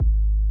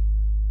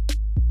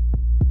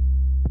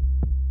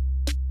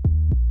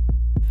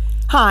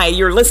Hi,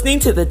 you're listening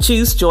to the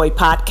Choose Joy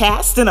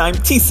podcast, and I'm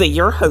Tisa,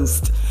 your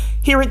host.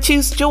 Here at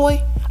Choose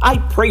Joy, I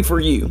pray for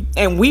you,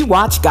 and we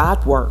watch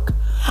God work.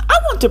 I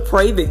want to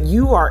pray that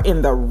you are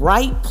in the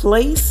right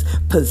place,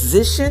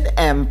 position,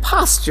 and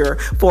posture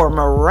for a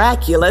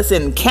miraculous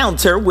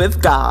encounter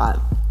with God.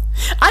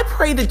 I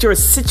pray that your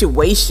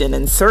situation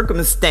and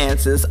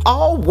circumstances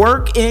all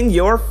work in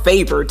your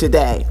favor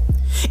today.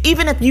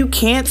 Even if you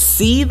can't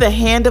see the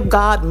hand of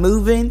God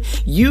moving,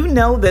 you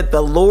know that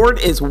the Lord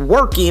is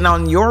working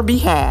on your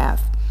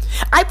behalf.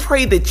 I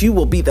pray that you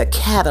will be the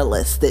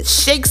catalyst that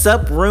shakes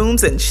up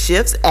rooms and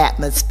shifts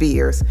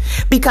atmospheres.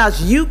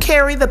 Because you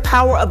carry the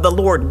power of the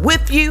Lord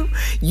with you,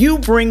 you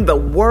bring the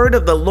word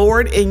of the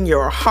Lord in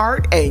your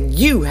heart, and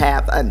you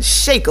have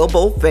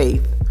unshakable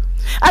faith.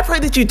 I pray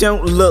that you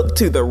don't look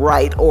to the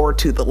right or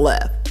to the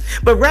left,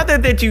 but rather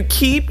that you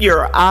keep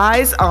your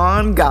eyes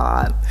on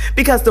God.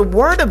 Because the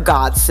word of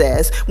God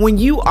says, when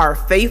you are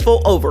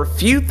faithful over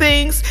few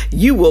things,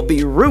 you will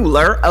be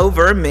ruler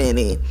over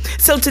many.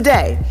 So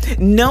today,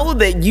 know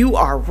that you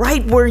are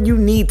right where you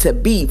need to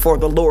be for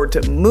the Lord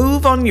to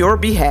move on your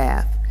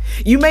behalf.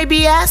 You may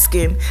be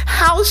asking,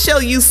 how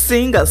shall you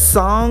sing a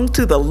song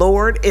to the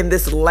Lord in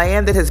this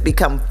land that has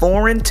become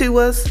foreign to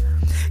us?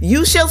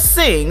 You shall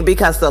sing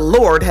because the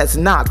Lord has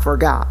not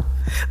forgot.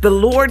 The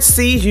Lord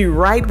sees you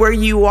right where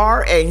you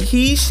are, and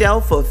he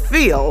shall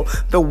fulfill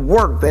the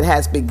work that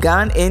has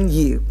begun in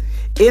you.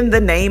 In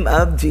the name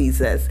of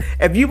Jesus.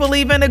 If you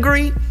believe and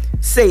agree,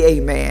 say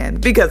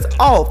amen, because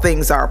all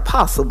things are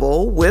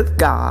possible with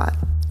God.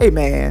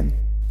 Amen.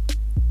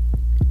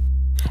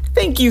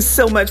 Thank you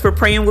so much for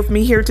praying with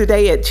me here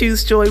today at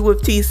Choose Joy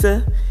with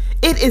Tisa.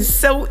 It is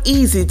so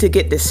easy to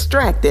get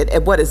distracted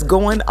at what is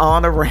going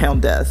on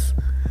around us.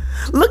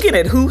 Looking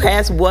at who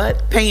has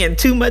what, paying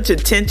too much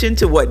attention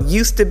to what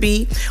used to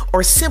be,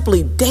 or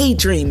simply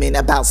daydreaming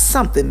about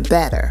something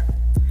better.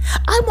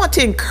 I want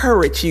to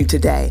encourage you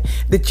today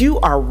that you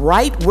are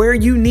right where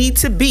you need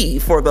to be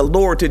for the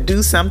Lord to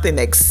do something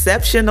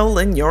exceptional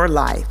in your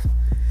life.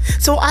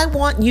 So I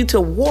want you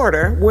to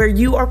water where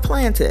you are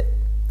planted,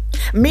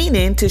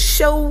 meaning to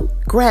show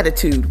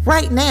gratitude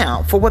right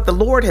now for what the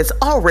Lord has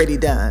already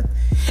done,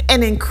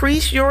 and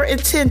increase your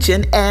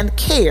attention and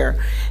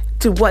care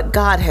to what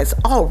God has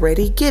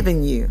already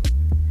given you.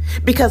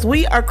 Because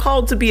we are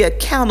called to be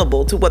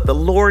accountable to what the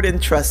Lord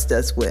entrusts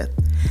us with.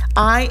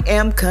 I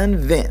am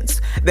convinced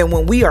that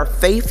when we are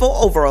faithful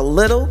over a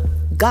little,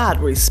 God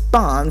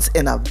responds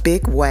in a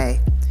big way.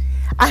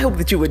 I hope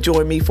that you would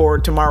join me for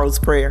tomorrow's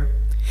prayer.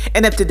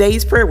 And if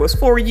today's prayer was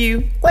for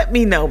you, let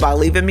me know by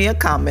leaving me a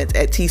comment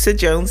at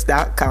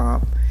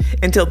tisajones.com.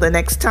 Until the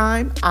next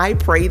time, I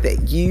pray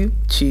that you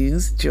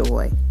choose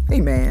joy.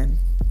 Amen.